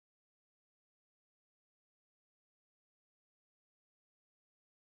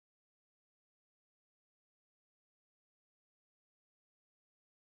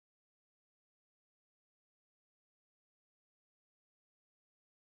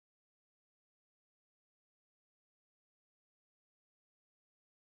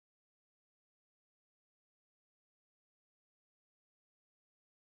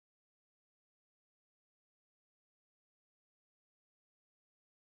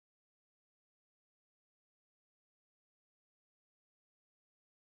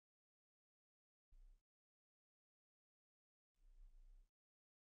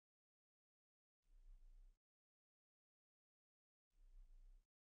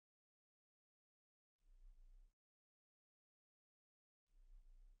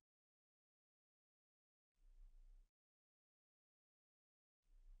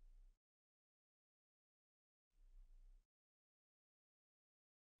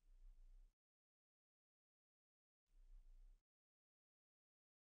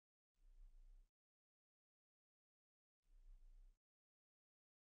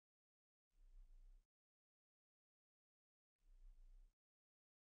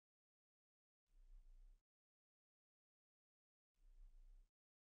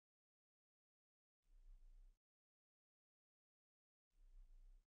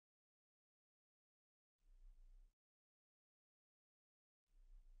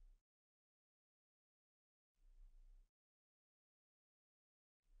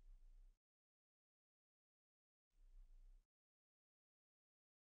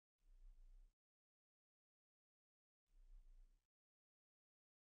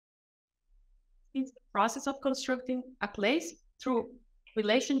is the process of constructing a place through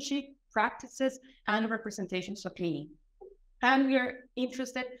relationship, practices, and representations of meaning. And we are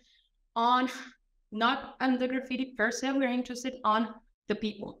interested on not on the graffiti per se, we're interested on the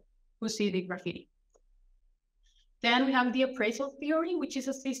people who see the graffiti. Then we have the appraisal theory, which is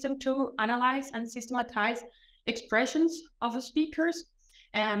a system to analyze and systematize expressions of speakers.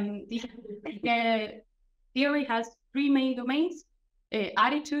 The theory has three main domains: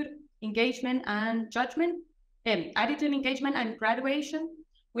 attitude, engagement, and judgment. Attitude, engagement, and graduation.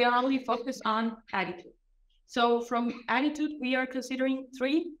 We are only focused on attitude. So from attitude, we are considering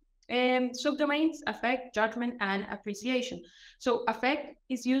three subdomains: affect, judgment, and appreciation. So affect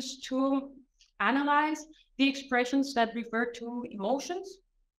is used to analyze the expressions that refer to emotions.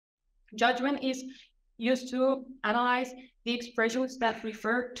 Judgment is used to analyze the expressions that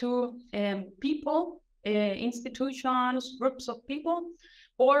refer to people, institutions, groups of people,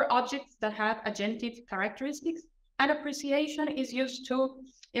 or objects that have agentive characteristics. And appreciation is used to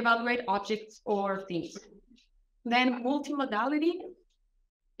evaluate objects or things. Then multimodality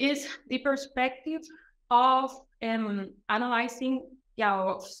is the perspective of analyzing,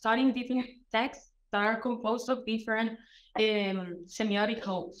 of studying different texts that are composed of different semiotic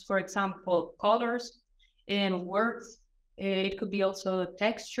codes. For example, colors and words. It could be also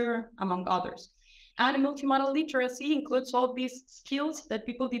texture, among others. And multimodal literacy includes all these skills that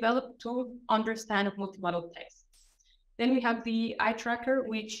people develop to understand multimodal text. Then we have the eye tracker,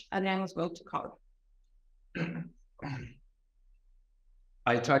 which Adrián is going to cover.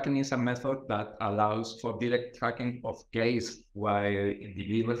 Eye tracking is a method that allows for direct tracking of gaze while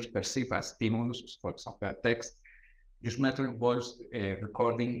individuals perceive a stimulus, for example, a text. This method involves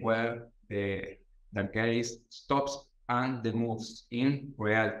recording where the gaze stops and the moves in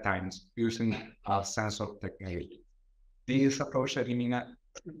real time using a sensor technology. This approach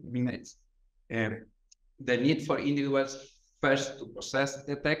eliminates the need for individuals first to process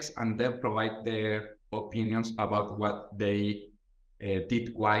the text and then provide their opinions about what they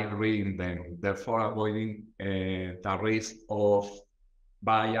did while reading them, therefore avoiding the risk of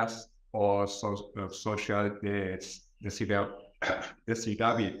bias or social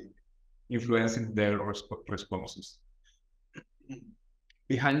desirability influencing their responses.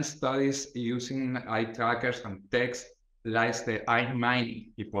 Behind studies using eye trackers and text lies the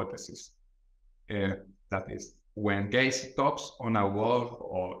eye-mind hypothesis. That is, when gaze stops on a word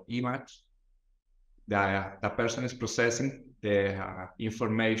or image, the person is processing the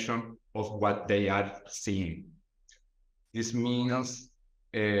information of what they are seeing. This means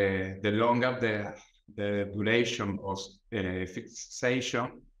the longer the duration of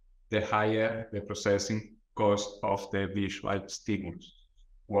fixation, the higher the processing cost of the visual stimulus,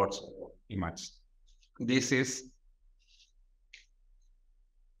 words or images. This is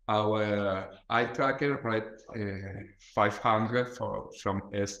our eye tracker, right? 500 from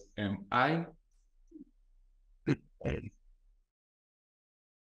SMI.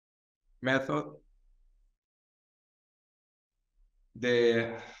 Method.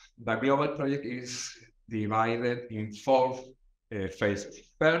 The global project is divided in 4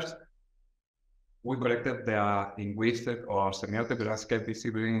 phases. First, we collected the linguistic or semiotic landscape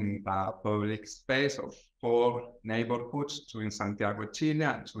visible in the public space of 4 neighborhoods, 2 in Santiago, Chile,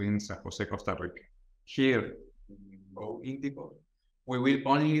 and 2 in San Jose, Costa Rica. Here, goINDIGO, we will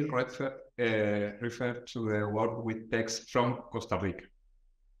only refer to the work with text from Costa Rica.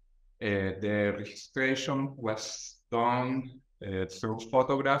 The registration was done through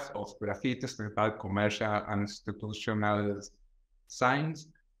photographs of graffitis, commercial and institutional signs.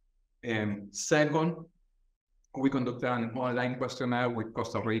 Second, we conducted an online questionnaire with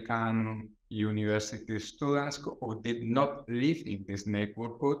Costa Rican university students who did not live in these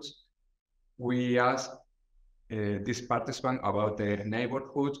neighborhoods. We asked these participants about their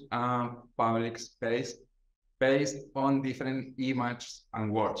neighborhood and public space based on different images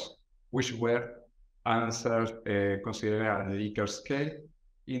and words, which were answered considering a Likert scale,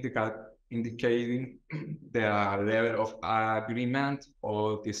 indicating the level of agreement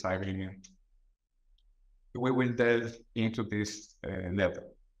or disagreement. We will delve into this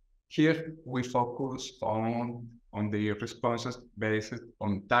level. Here, we focus on the responses based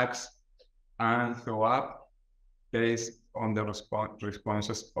on tags and throw-up based on the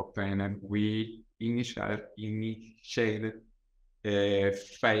responses obtained. We initiated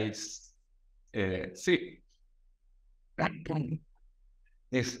phase C.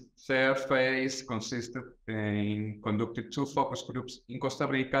 This third phase conducted 2 focus groups in Costa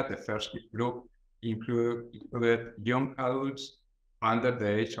Rica. The first group included young adults under the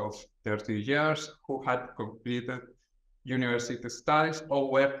age of 30 years who had completed university studies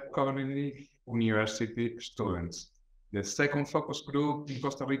or were currently university students. The second focus group in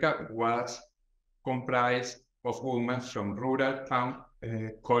Costa Rica was comprised of women from rural town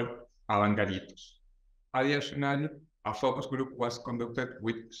called Avangaritos. Additionally, a focus group was conducted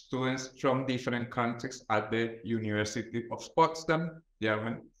with students from different countries at the University of Potsdam,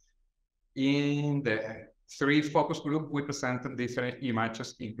 Germany. In the three focus groups, we presented different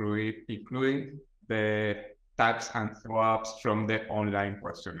images, including the tags and throw-ups from the online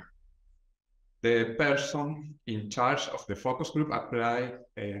questionnaire. The person in charge of the focus group applied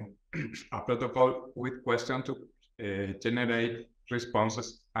a protocol with questions to generate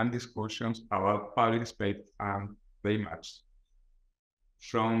responses and discussions about public space and the image.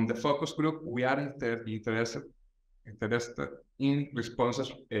 From the focus group, we are interested in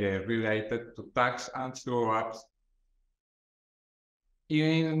responses related to tags and throw-ups.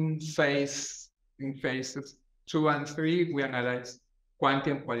 In phases 2 and 3, we analyze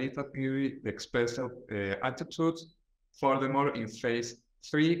quantitative and qualitatively the expressive attitudes. Furthermore, in phase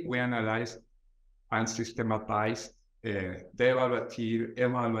 3, we analyze and systematize the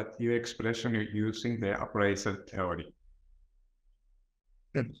evaluative expression using the appraisal theory.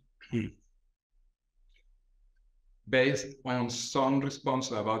 Based on some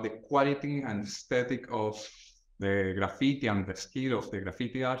responses about the quality and aesthetic of the graffiti and the skill of the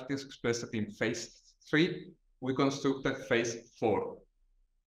graffiti artist expressed in phase 3, we constructed phase 4.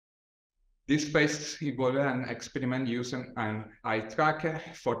 This phase involved an experiment using an eye tracker.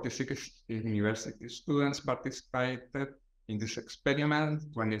 46 university students participated in this experiment,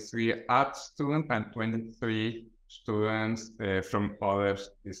 23 art students and 23 students from other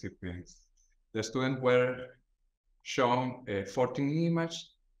disciplines. The students were shown 14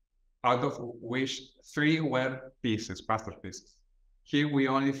 images, out of which 3 were masterpieces. Here we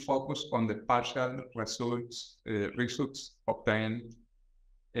only focus on the partial results obtained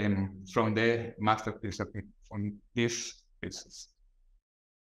from the masterpiece from these pieces.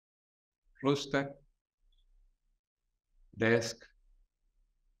 Rooster, desk,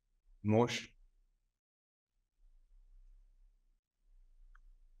 mush.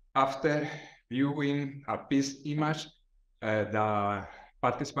 After viewing a piece image, the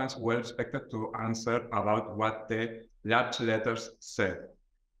participants were expected to answer about what the large letters said.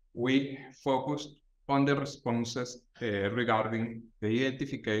 We focused on the responses regarding the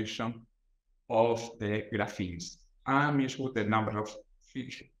identification of the graphemes and measured the number of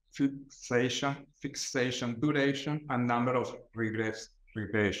fixation duration and number of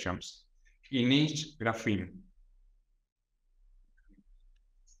regressions in each grapheme.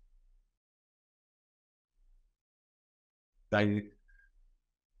 The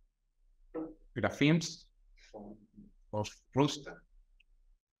graphemes of Rooster.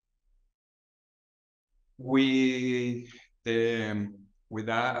 With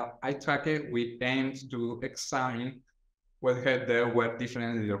our eye tracker, we aimed to examine whether there were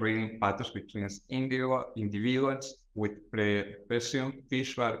different reading patterns between individuals with presumed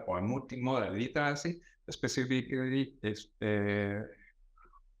visual or multimodal literacy, specifically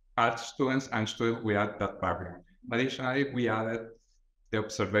art students and students without that background. Additionally, we added the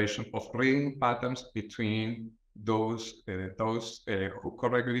observation of reading patterns between those who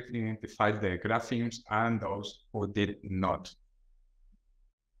correctly identified the graphemes and those who did not.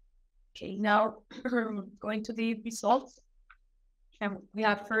 Okay, now going to the results. And we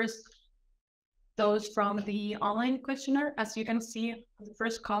have first those from the online questionnaire. As you can see, in the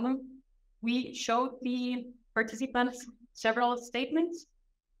first column, we showed the participants several statements.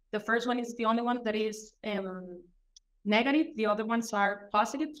 The first one is the only one that is negative. The other ones are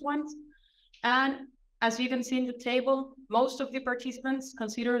positive ones. And as you can see in the table, most of the participants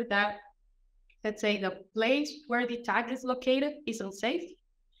consider that, let's say, the place where the tag is located is unsafe.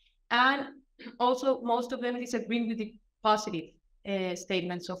 And also, most of them disagree with the positive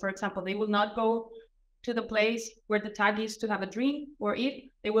statement. So, for example, they will not go to the place where the tag is to have a drink or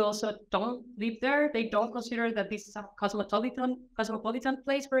eat. They will also don't live there. They don't consider that this is a cosmopolitan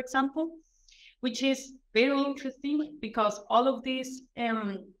place, for example, which is very interesting because all of these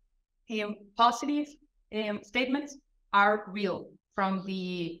positive statements are real from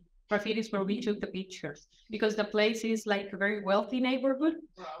the graffitis where we took the pictures, because the place is like a very wealthy neighborhood.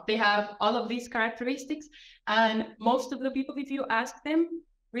 They have all of these characteristics, and most of the people, if you ask them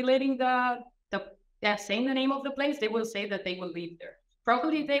relating saying the name of the place, they will say that they will live there.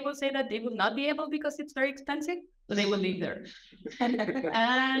 Probably they will say that they will not be able because it's very expensive, but they will live there.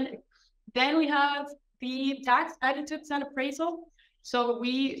 And then we have the tags, attitudes, and appraisal. So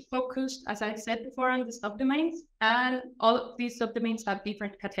we focused, as I said before, on the subdomains, and all of these subdomains have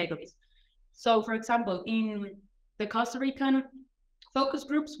different categories. So, for example, in the Costa Rican focus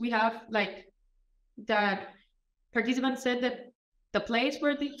groups, we have like that participants said that the place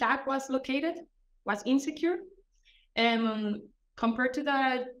where the tag was located was insecure. Compared to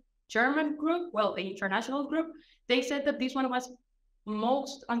the German group, well, the international group, they said that this one was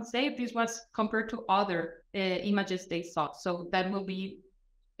most unsafe. This was compared to other images they saw. So that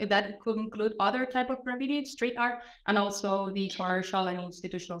could include other type of graffiti, street art, and also the commercial and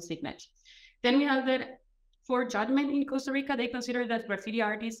institutional signage. Then we have that for judgment in Costa Rica, they consider that graffiti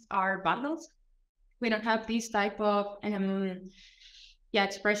artists are vandals. We don't have this type of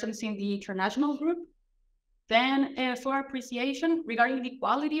expressions in the international group. Then for appreciation regarding the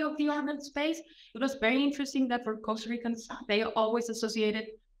quality of the urban space, it was very interesting that for Costa Ricans, they always associated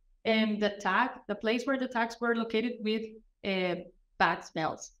the place where the tags were located with bad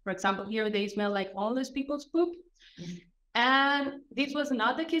smells. For example, here they smell like homeless people's poop. Mm-hmm. And this was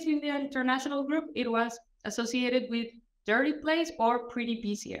not the case in the international group. It was associated with dirty place or pretty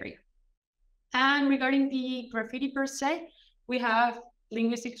busy area. And regarding the graffiti per se, we have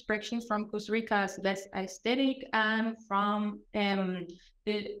linguistic expressions from Costa Rica as less aesthetic, and from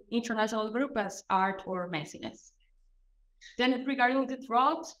the international group as art or messiness. Then regarding the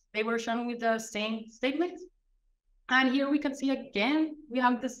drops, they were shown with the same statements. And here we can see again, we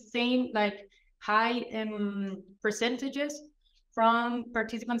have the same like high percentages from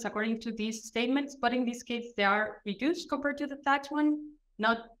participants according to these statements, but in this case, they are reduced compared to the tax one,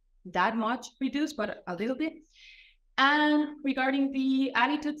 not that much reduced, but a little bit. And regarding the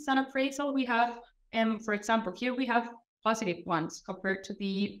attitudes and appraisal, we have, for example, here we have positive ones compared to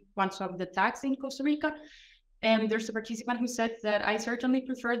the ones of the tax in Costa Rica. And there's a participant who said that I certainly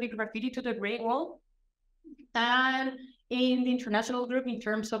prefer the graffiti to the gray wall. And in the international group, in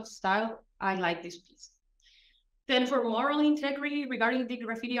terms of style, I like this piece. Then for moral integrity regarding the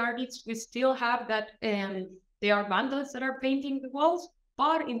graffiti artists, we still have that they are vandals that are painting the walls.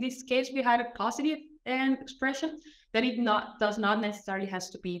 But in this case, we had a positive expression that it does not necessarily has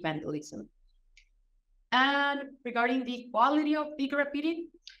to be vandalism. And regarding the quality of the graffiti,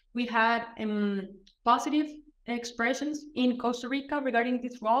 we had positive expressions in Costa Rica regarding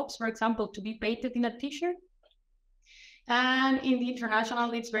these walls, for example, to be painted in a t-shirt. And in the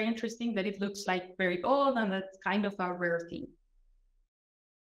international, it's very interesting that it looks like very old, and that's kind of a rare thing.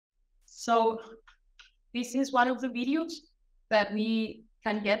 So this is one of the videos that we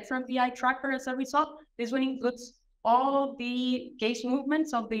can get from the eye tracker as a result. This one includes all the gaze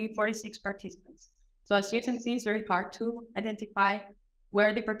movements of the 46 participants. So as you can see, it's very hard to identify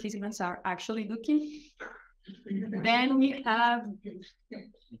where the participants are actually looking. Then we have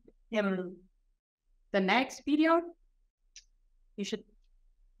the next video. You should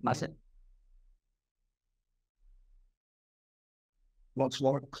pass it. What's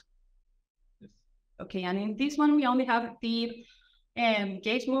work? Okay, and in this one, we only have the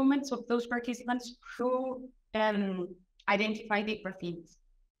gaze movements of those participants who identify the graffitis.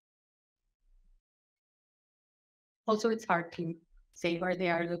 Also, it's hard to say where they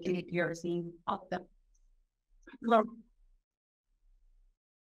are looking if you're seeing all of them.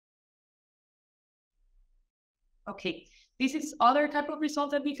 Okay, this is other type of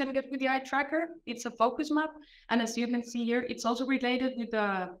result that we can get with the eye tracker. It's a focus map, and as you can see here, it's also related with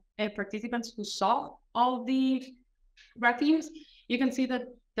the participants who saw all the graphemes. You can see that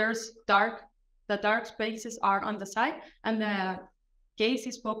there's the dark spaces are on the side, and the gaze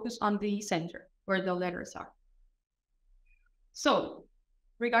is focused on the center where the letters are. So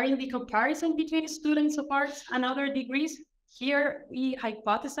regarding the comparison between students of arts and other degrees, here we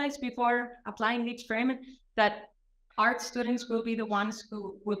hypothesized before applying the experiment that art students will be the ones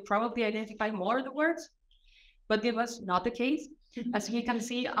who would probably identify more the words, but it was not the case. As you can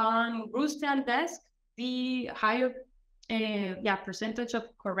see on Ruste and Desk, the higher percentage of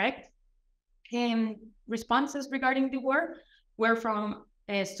correct responses regarding the word were from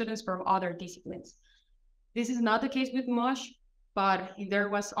students from other disciplines. This is not the case with Mosh, but there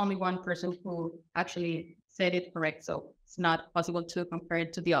was only one person who actually said it correct, so it's not possible to compare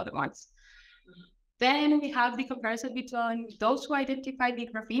it to the other ones. Then we have the comparison between those who identified the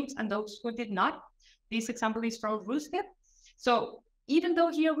graphemes and those who did not. This example is from Ruste. So even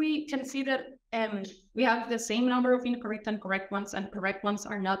though here we can see that we have the same number of incorrect and correct ones, and correct ones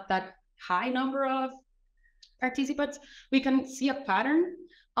are not that high number of participants, we can see a pattern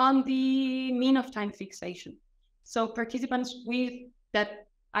on the mean of time fixation. So participants that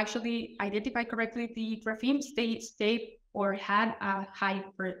actually identify correctly the graphemes, they stayed or had a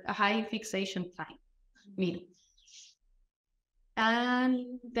high fixation time mean.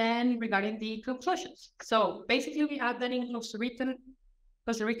 And then regarding the conclusions. So basically we have that in Costa Rican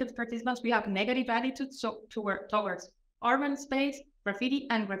participants, we have negative attitudes towards urban space, graffiti,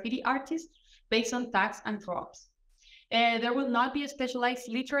 and graffiti artists. based on tags and props. There will not be a specialized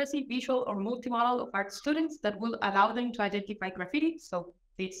literacy, visual, or multimodal of art students that will allow them to identify graffiti. So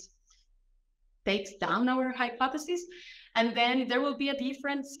this takes down our hypothesis. And then there will be a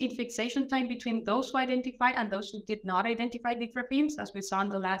difference in fixation time between those who identified and those who did not identify the graphemes, as we saw in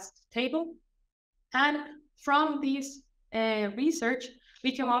the last table. And from this research,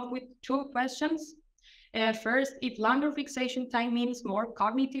 we came up with two questions. First, if longer fixation time means more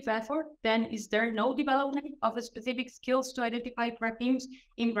cognitive effort, then is there no development of the specific skills to identify graphemes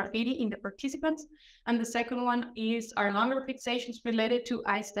in graffiti in the participants? And the second one is, are longer fixations related to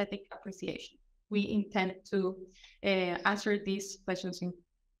aesthetic appreciation? We intend to answer these questions in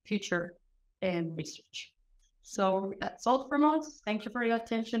future research. So that's all from us. Thank you for your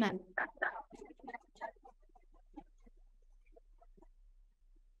attention. And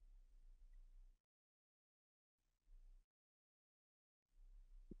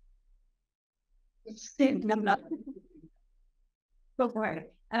go for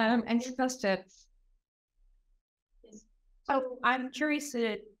it. And question. So I'm curious,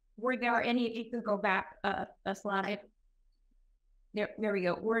 were there any, if you could go back a slide. There we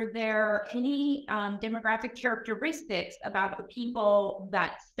go. Were there any demographic characteristics about the people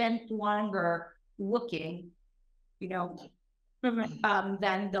that spent longer looking, you know,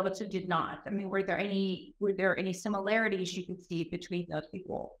 than those who did not? I mean, were there any similarities you could see between those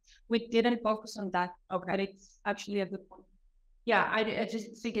people? we didn't focus on that. Okay, but it's actually a good point. Yeah, I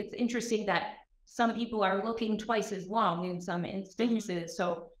just think it's interesting that some people are looking twice as long in some instances.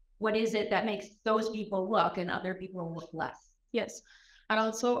 So what is it that makes those people look and other people look less? Yes. And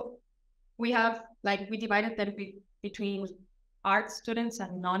also we have, like, we divided them between art students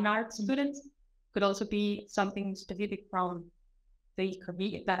and non-art students. Could also be something specific from the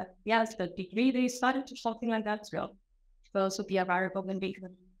career that, yes, the degree they studied or something like that as well. Could also be a variable when we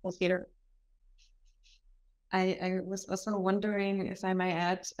consider. I was also wondering, if I might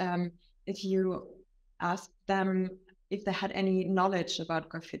add, if you asked them if they had any knowledge about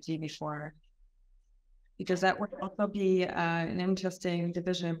graffiti before, because that would also be an interesting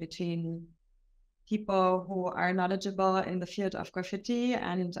division between people who are knowledgeable in the field of graffiti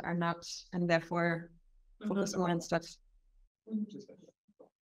and are not, and therefore focus more on stuff.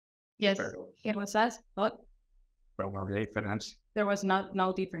 Yes, it was us, but there was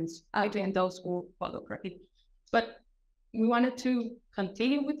no difference between those who follow graffiti. But we wanted to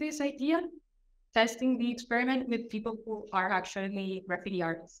continue with this idea, testing the experiment with people who are actually graffiti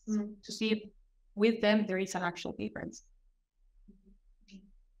artists to see if with them there is an actual difference.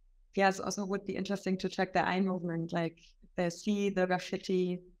 Yes, also would be interesting to check the eye movement, like if they see the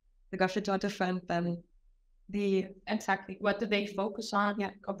graffiti are different than the... Exactly. What do they focus on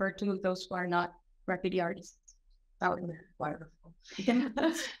compared to those who are not graffiti artists? That would be wonderful.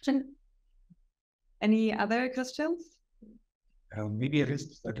 Any other questions? Maybe it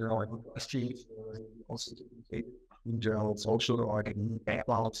is like a question also to internal social or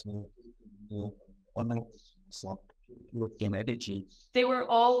backgrounds on European energy. They were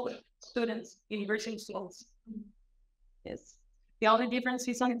all students, university students. Yes. The only difference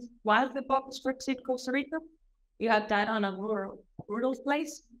is on while the box works in Costa Rica, you had that on a rural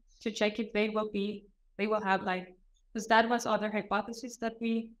place to check if they will have, like, because that was other hypothesis that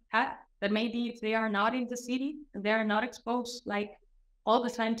we had, that maybe if they are not in the city and they are not exposed like all the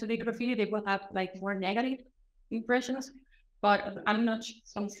time to the graffiti, they will have like more negative impressions. But I'm not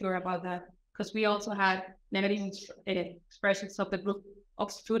so sure about that, because we also had negative expressions of the group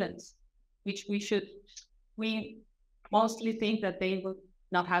of students, which we mostly think that they will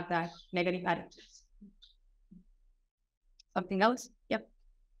not have that negative attitudes. Something else? Yep.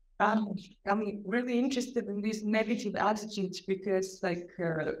 I'm really interested in these negative attitudes because, like,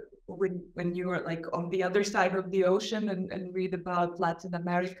 when you are like on the other side of the ocean and read about Latin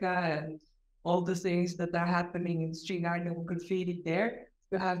America and all the things that are happening in street art and graffiti there,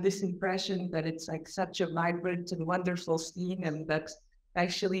 you have this impression that it's like such a vibrant and wonderful scene, and that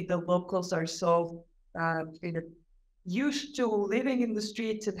actually the locals are so used to living in the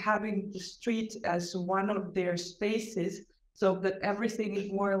streets and having the street as one of their spaces, so that everything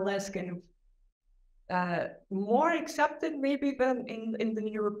is more or less kind of more accepted maybe than in the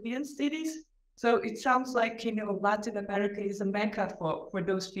European cities. So it sounds like, Latin America is a mecca for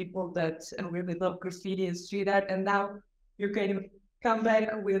those people that really love graffiti and street art. And now you're going to come back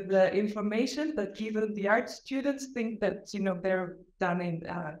with the information that even the art students think that, they're done in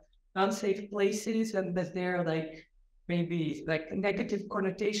unsafe places, and that they're like maybe like negative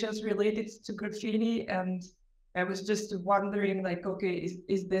connotations related to graffiti. And I was just wondering, like, okay,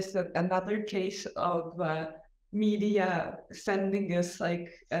 is this another case of media sending us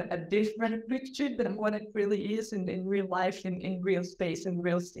like a different picture than what it really is in real life, in real space, in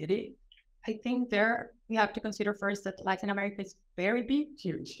real city. I think there we have to consider first that Latin America is very big,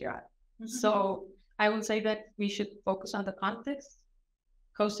 Huge, yeah. so I would say that we should focus on the context.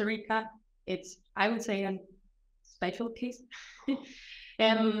 Costa Rica, it's, I would say, a special case.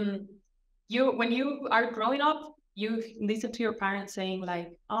 And when you are growing up, you listen to your parents saying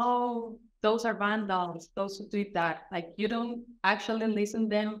like, oh, those are vandals, those who did that. Like, you don't actually listen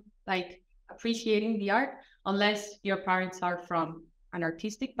them like appreciating the art unless your parents are from an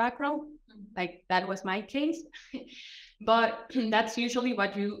artistic background. Like that was my case. But that's usually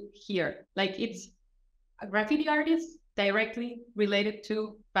what you hear. Like, it's a graffiti artist directly related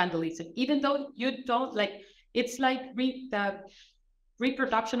to vandalism, even though you don't like, it's like the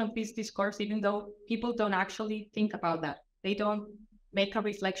reproduction of this discourse, even though people don't actually think about that. They don't make a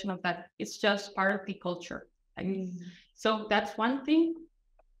reflection of that. It's just part of the culture. I mean, so that's one thing.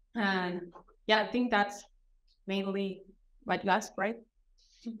 And yeah, I think that's mainly what you asked, right?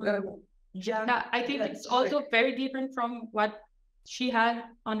 Yeah, I think it's also very different from what she had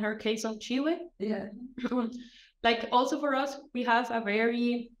on her case on Chile. Yeah. Like, also for us, we have a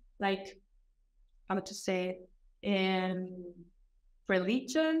very, like, how to say,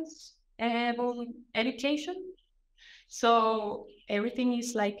 religions education. So everything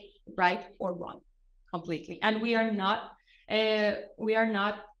is like right or wrong completely. And we are not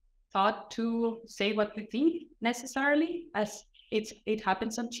taught to say what we think necessarily, as it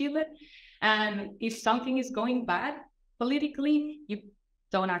happens in Chile. And if something is going bad politically, you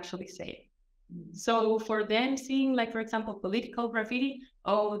don't actually say it. So for them, seeing, like, for example, political graffiti,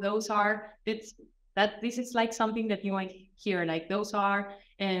 oh, this is like something that you might hear, like those are,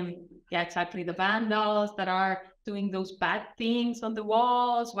 yeah, exactly, the vandals that are doing those bad things on the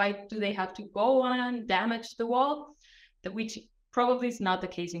walls. Why do they have to go and damage the wall? Which probably is not the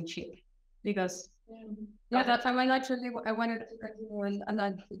case in Chile, because yeah, that's why I wanted to continue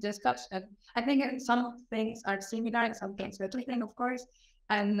and discuss. And I think some things are similar and some things are different, of course.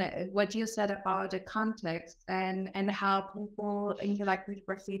 And what you said about the context and how people interact with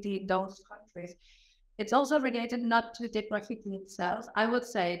graffiti in those countries, it's also related not to the graffiti itself. I would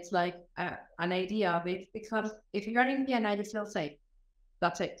say it's like an idea of it, because if you're in Vienna, you feel safe.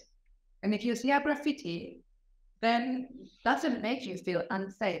 That's it. And if you see a graffiti, then doesn't make you feel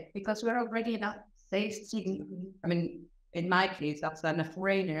unsafe, because we're already in a safe city. I mean, in my case, that's a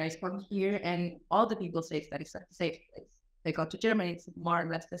foreigner. I come here and all the people say that it's a safe place. They go to Germany, it's more or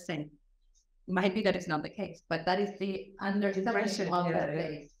less the same. Might be that it's not the case, but that is the understanding of that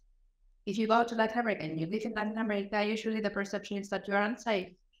place. If you go to Latin America and you live in Latin America, usually the perception is that you are unsafe.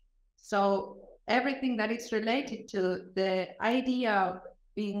 So everything that is related to the idea of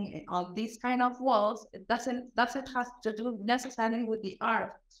being on these kind of walls, it doesn't have to do necessarily with the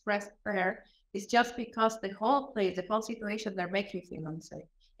art expressed there. It's just because the whole place, the whole situation, they make you feel unsafe.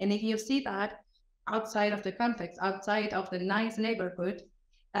 And if you see that outside of the context, outside of the nice neighborhood,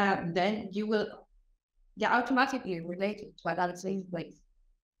 then you will automatically relate it to an unsafe place.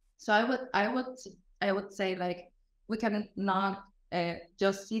 So I would say, like, we can not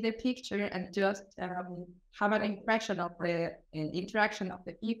just see the picture and just have an impression of the interaction of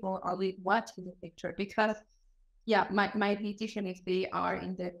the people only watching the picture, because might be different if they are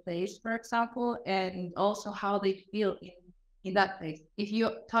in the place, for example, and also how they feel in that place. If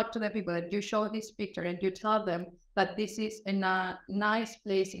you talk to the people and you show this picture and you tell them that this is in a nice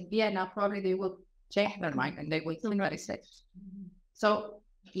place in Vienna, probably they will change their mind and they will feel very safe. So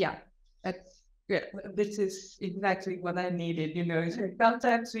yeah, that's good. This is exactly what I needed, you know.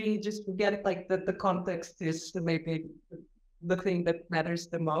 Sometimes we just forget, like, that the context is maybe the thing that matters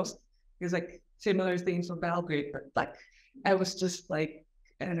the most. Because, like, similar things from Belgrade, but, like, I was just like,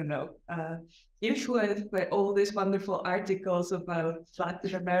 I don't know, influenced by all these wonderful articles about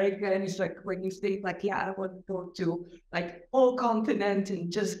Latin America. And it's like, when you think, like, yeah, I want to go to, like, whole continent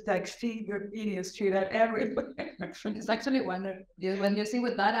and just, like, see your videos street out everywhere. It's actually wonderful. When you see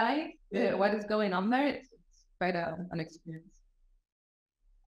with that eye what is going on there, it's quite an experience.